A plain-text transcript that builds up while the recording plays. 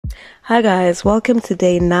Hi guys, welcome to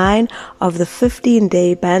day 9 of the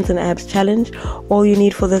 15-day bands and abs challenge. All you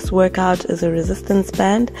need for this workout is a resistance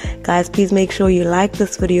band. Guys, please make sure you like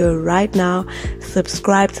this video right now.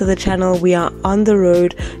 Subscribe to the channel. We are on the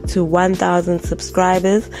road to 1,000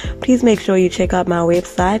 subscribers. Please make sure you check out my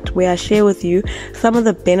website where I share with you some of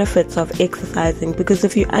the benefits of exercising, because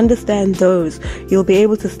if you understand those, you'll be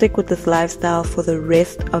able to stick with this lifestyle for the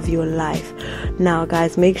rest of your life. Now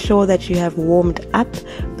guys, make sure that you have warmed up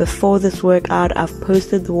before this workout. I've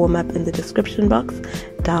posted the warm-up in the description box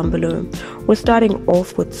down below. We're starting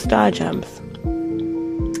off with star jumps.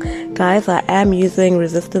 Guys, I am using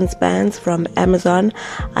resistance bands from Amazon.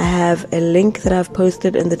 I have a link that I've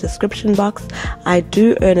posted in the description box. I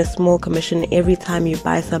do earn a small commission every time you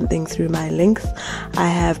buy something through my links. I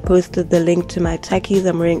have posted the link to my tackies.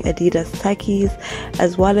 I'm wearing Adidas tackies,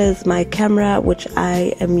 as well as my camera, which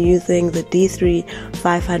I am using the D3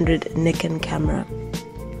 500 Nikon camera.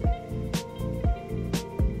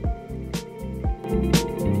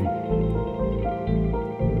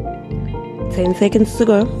 Ten seconds to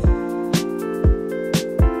go.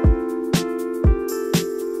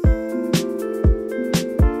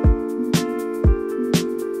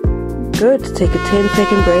 Good. Take a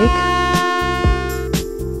 10-second break.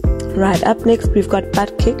 Right, up next we've got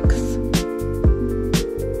butt kicks.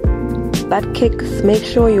 Butt kicks, make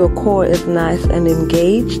sure your core is nice and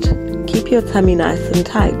engaged. Keep your tummy nice and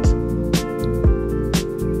tight.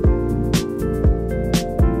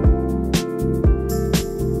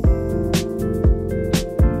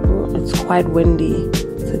 Quite windy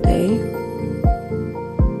today.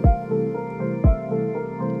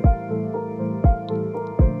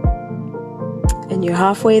 And you're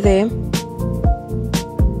halfway there.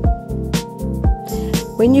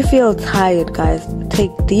 When you feel tired, guys,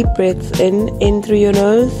 take deep breaths in through your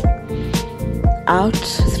nose, out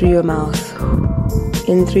through your mouth.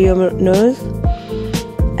 In through your nose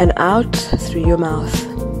and out through your mouth.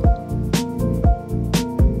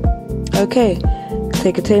 Okay.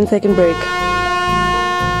 Take a 10-second break.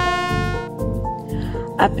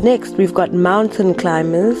 Up next, we've got mountain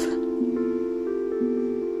climbers.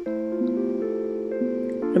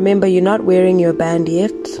 Remember, you're not wearing your band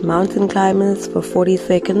yet. Mountain climbers for 40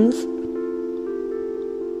 seconds.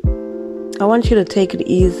 I want you to take it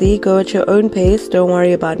easy. Go at your own pace. Don't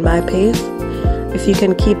worry about my pace. If you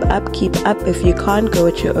can keep up, keep up. If you can't, go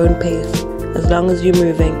at your own pace, as long as you're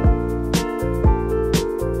moving.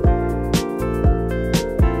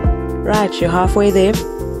 Right, you're halfway there.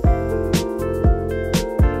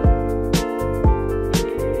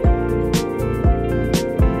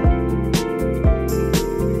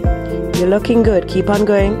 You're looking good. Keep on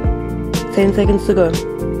going. 10 seconds to go.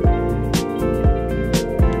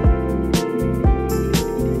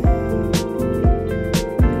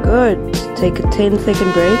 Good. Take a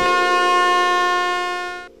 10-second break.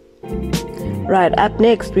 Right, up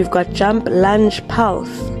next we've got jump, lunge,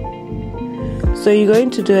 pulse. So you're going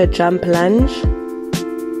to do a jump lunge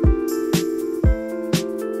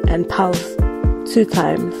and pulse 2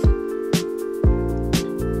 times.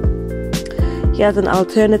 Here's an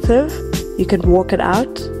alternative. You can walk it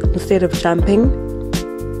out instead of jumping.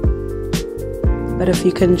 But if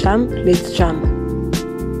you can jump, let's jump.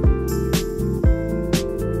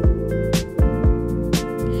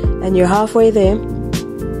 And you're halfway there.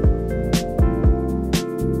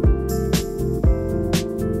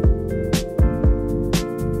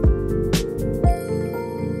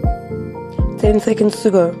 Ten seconds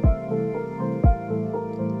to go.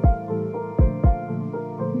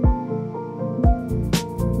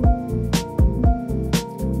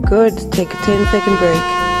 Good. Take a 10-second break.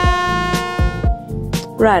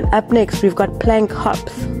 Right, up next we've got plank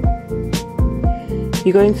hops.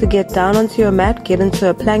 You're going to get down onto your mat, get into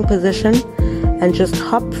a plank position, and just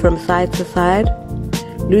hop from side to side.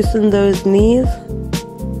 Loosen those knees.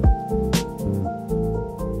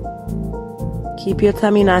 Keep your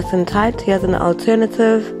tummy nice and tight. Here's an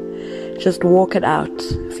alternative. Just walk it out.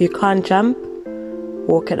 If you can't jump,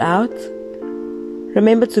 walk it out.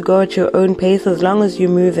 Remember to go at your own pace as long as you're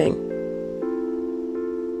moving.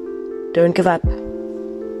 Don't give up.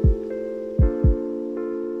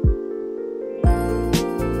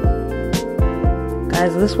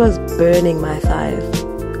 Guys, this was burning my thighs.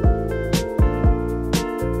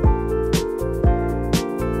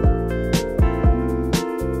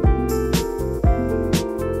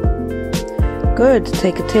 Good.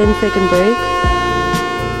 Take a 10-second break.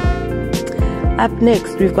 Up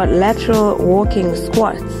next, we've got lateral walking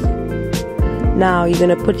squats. Now, you're going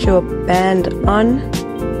to put your band on.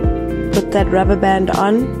 Put that rubber band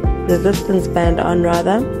on. Resistance band on,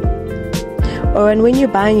 rather. Oh, and when you're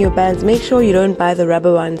buying your bands, make sure you don't buy the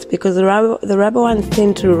rubber ones, because the rubber ones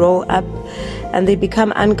tend to roll up and they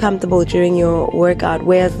become uncomfortable during your workout,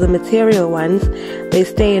 whereas the material ones, they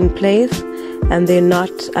stay in place and they're not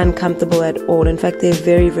uncomfortable at all. In fact, they're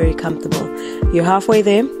very, very comfortable. You're halfway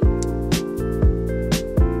there.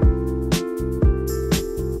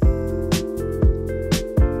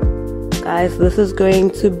 Guys, this is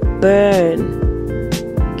going to burn.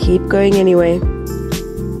 Keep going anyway.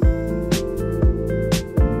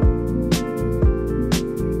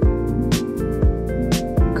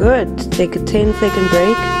 Good. Take a 10-second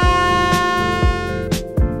break.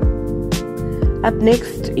 Up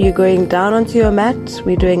next, you're going down onto your mat.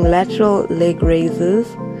 We're doing lateral leg raises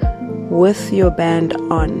with your band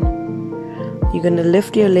on. You're going to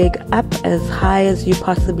lift your leg up as high as you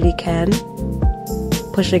possibly can.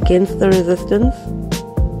 Push against the resistance.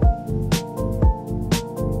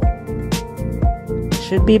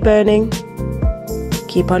 Should be burning.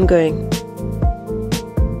 Keep on going.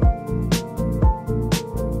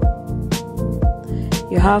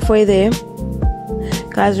 You're halfway there.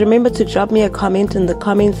 Guys, remember to drop me a comment in the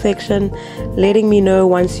comment section letting me know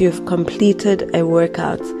once you've completed a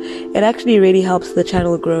workout. It actually really helps the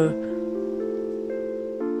channel grow.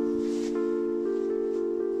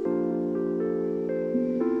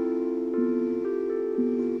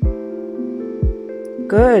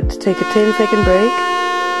 Good. Take a 10-second break.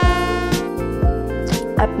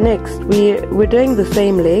 Up next, we're doing the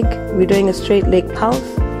same leg. We're doing a straight leg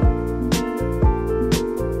pulse.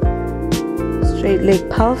 Straight leg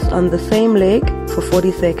pulse on the same leg for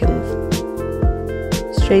 40 seconds.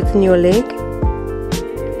 Straighten your leg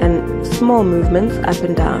and small movements up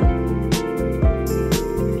and down.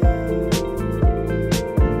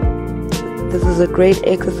 This is a great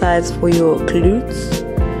exercise for your glutes.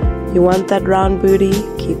 You want that round booty?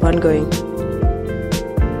 Keep on going.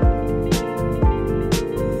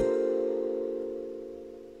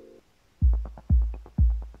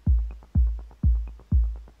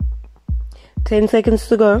 Ten seconds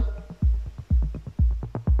to go.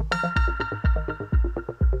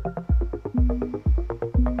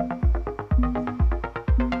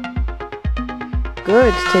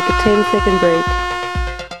 Good. Take a 10-second break.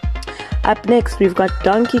 Up next, we've got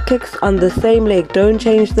donkey kicks on the same leg. Don't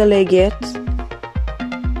change the leg yet.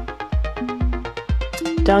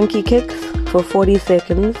 Donkey kicks for 40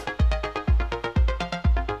 seconds.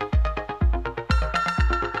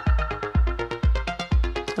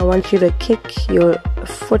 I want you to kick your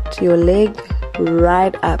foot, your leg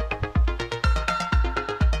right up.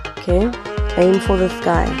 Okay? Aim for the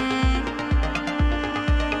sky.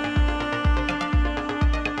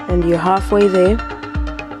 And you're halfway there.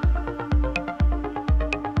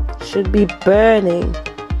 Should be burning.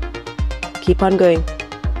 Keep on going.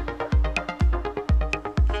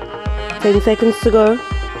 10 seconds to go.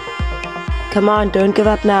 Come on, don't give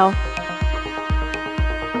up now.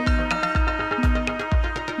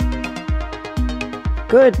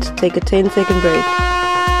 Good. Take a 10-second break.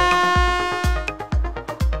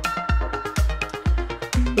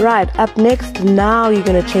 Right, up next, now you're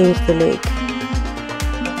going to change the leg.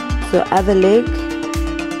 So other leg,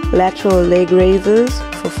 lateral leg raises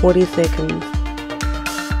for 40 seconds.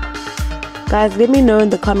 Guys, let me know in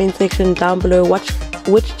the comment section down below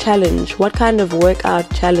which challenge, what kind of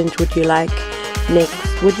workout challenge would you like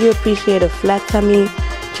next? Would you appreciate a flat tummy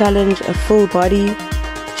challenge, a full body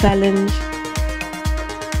challenge,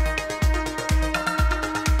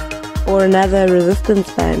 or another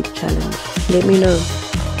resistance band challenge? Let me know.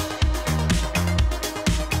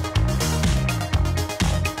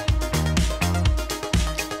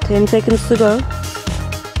 Ten seconds to go.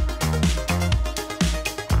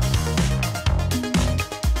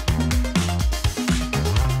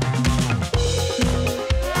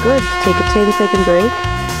 Good. Take a 10-second break.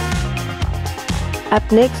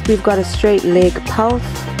 Up next, we've got a straight leg pulse.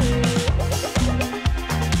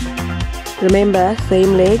 Remember,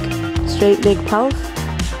 same leg, straight leg pulse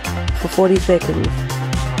for 40 seconds.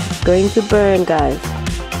 It's going to burn, guys.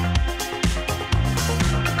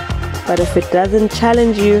 But if it doesn't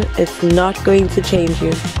challenge you, it's not going to change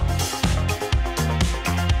you.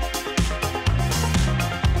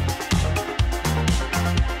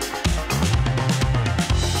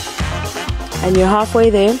 And you're halfway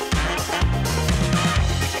there.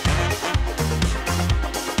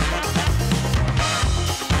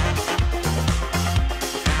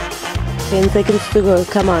 Ten seconds to go.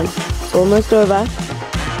 Come on. It's almost over.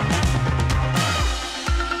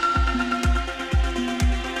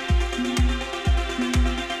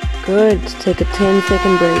 Good. Take a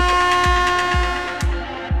 10-second break.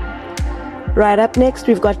 Right, up next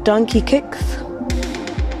we've got donkey kicks.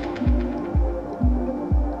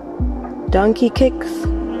 donkey kicks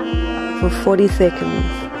for 40 seconds.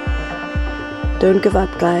 Don't give up,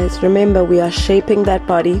 guys. Remember, we are shaping that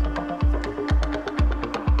body.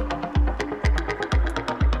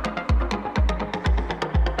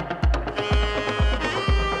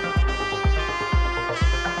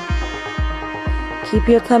 Keep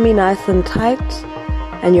your tummy nice and tight,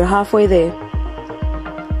 and you're halfway there.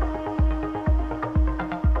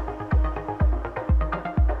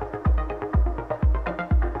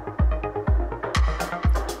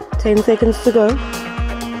 Ten seconds to go.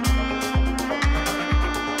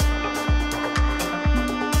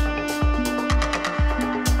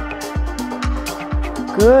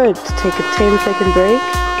 Good. Take a 10-second break.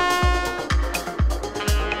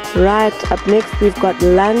 Right, up next we've got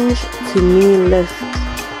lunge to knee lift.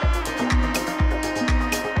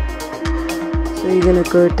 So you're going to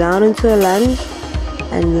go down into a lunge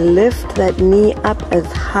and lift that knee up as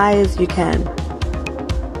high as you can.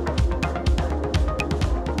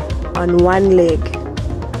 On one leg.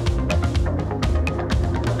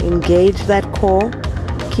 Engage that core.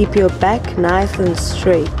 Keep your back nice and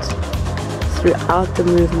straight throughout the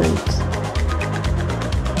movement.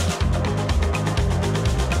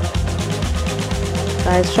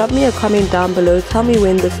 Guys, drop me a comment down below. Tell me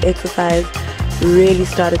when this exercise really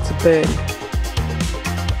started to burn.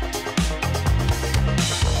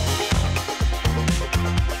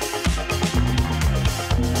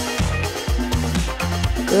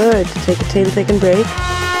 Good. Take a 10-second break.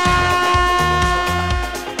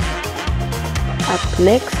 Up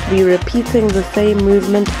next, we're repeating the same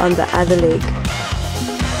movement on the other leg.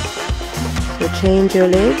 So change your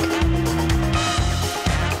leg.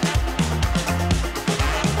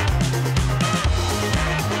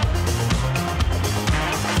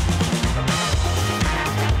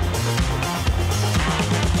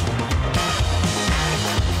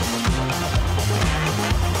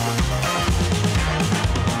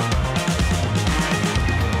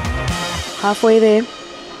 Halfway there.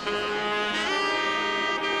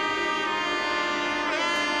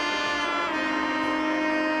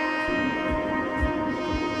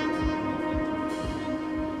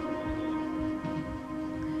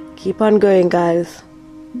 Keep on going, guys.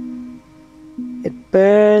 It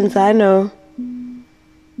burns, I know.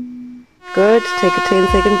 Good. Take a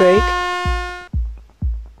 10-second break.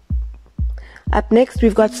 Up next,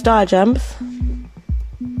 we've got star jumps.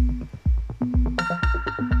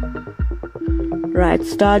 Right,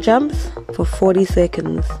 star jumps for 40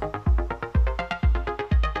 seconds.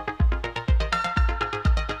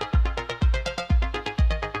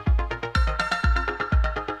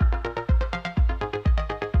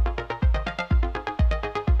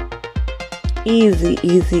 Easy,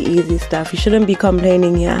 easy, easy stuff. You shouldn't be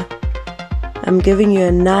complaining here. I'm giving you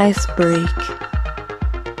a nice break.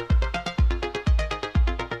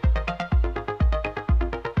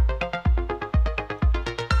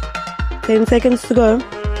 Ten seconds to go.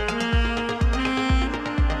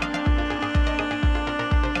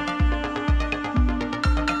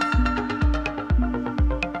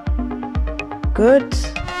 Good.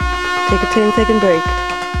 Take a 10-second break.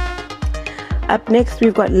 Up next,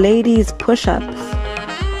 we've got ladies push-ups.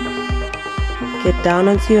 Get down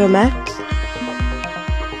onto your mat.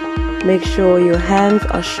 Make sure your hands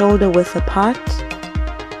are shoulder width apart.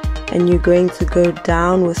 And you're going to go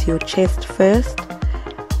down with your chest first.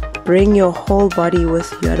 Bring your whole body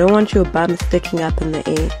with you. I don't want your bum sticking up in the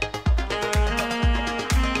air.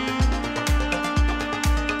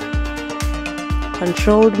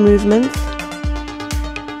 Controlled movements.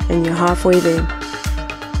 And you're halfway there.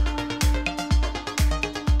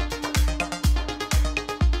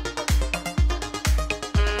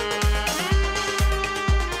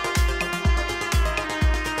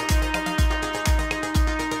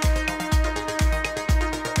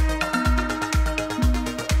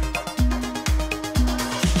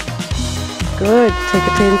 Good. Take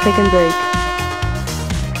a 10-second break.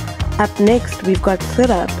 Up next, we've got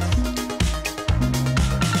sit-ups.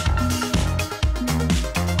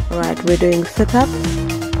 Alright, we're doing sit-ups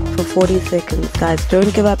for 40 seconds. Guys,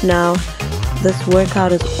 don't give up now. This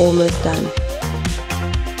workout is almost done.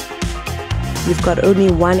 You've got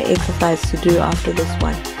only one exercise to do after this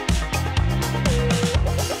one.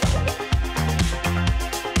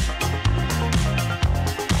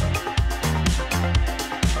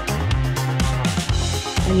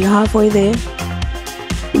 And you're halfway there.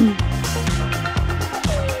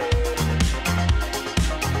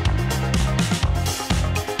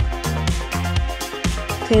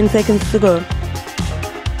 Ten seconds to go.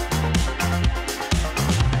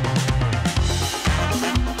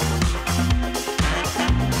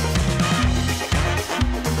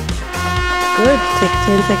 Good. Take a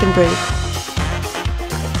 10-second break.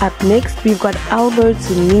 Up next, we've got elbow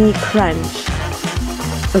to knee crunch.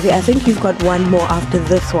 Okay, I think you've got one more after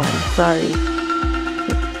this one. Sorry.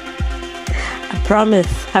 I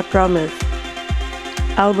promise.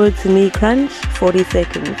 Elbow to knee crunch, 40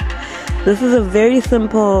 seconds. This is a very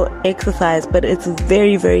simple exercise, but it's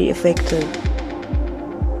very, very effective.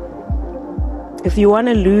 If you want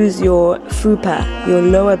to lose your fupa, your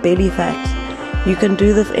lower belly fat, you can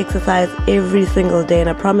do this exercise every single day, and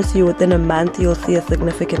I promise you within a month you'll see a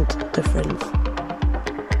significant difference.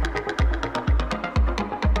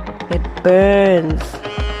 It burns.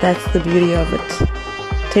 That's the beauty of it.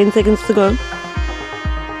 10 seconds to go.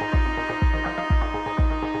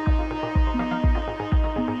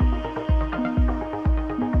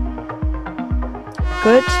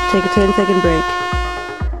 Good. Take a 10-second break.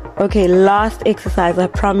 Okay, last exercise, I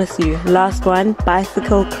promise you. Last one,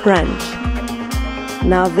 bicycle crunch.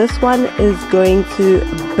 Now this one is going to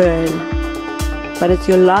burn, but it's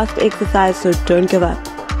your last exercise, so don't give up.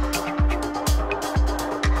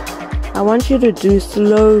 I want you to do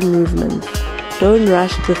slow movements. Don't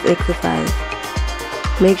rush this exercise.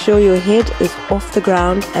 Make sure your head is off the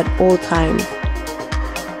ground at all times.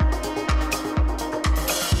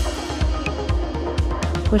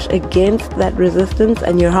 Push against that resistance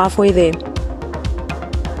and you're halfway there.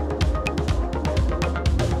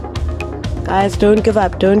 Guys, don't give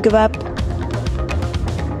up.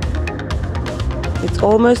 It's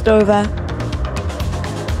almost over.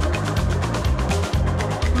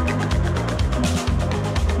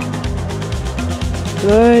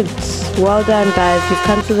 Good. Well done, guys. You've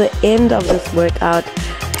come to the end of this workout.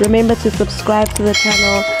 Remember to subscribe to the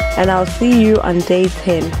channel, and I'll see you on day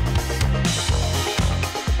 10.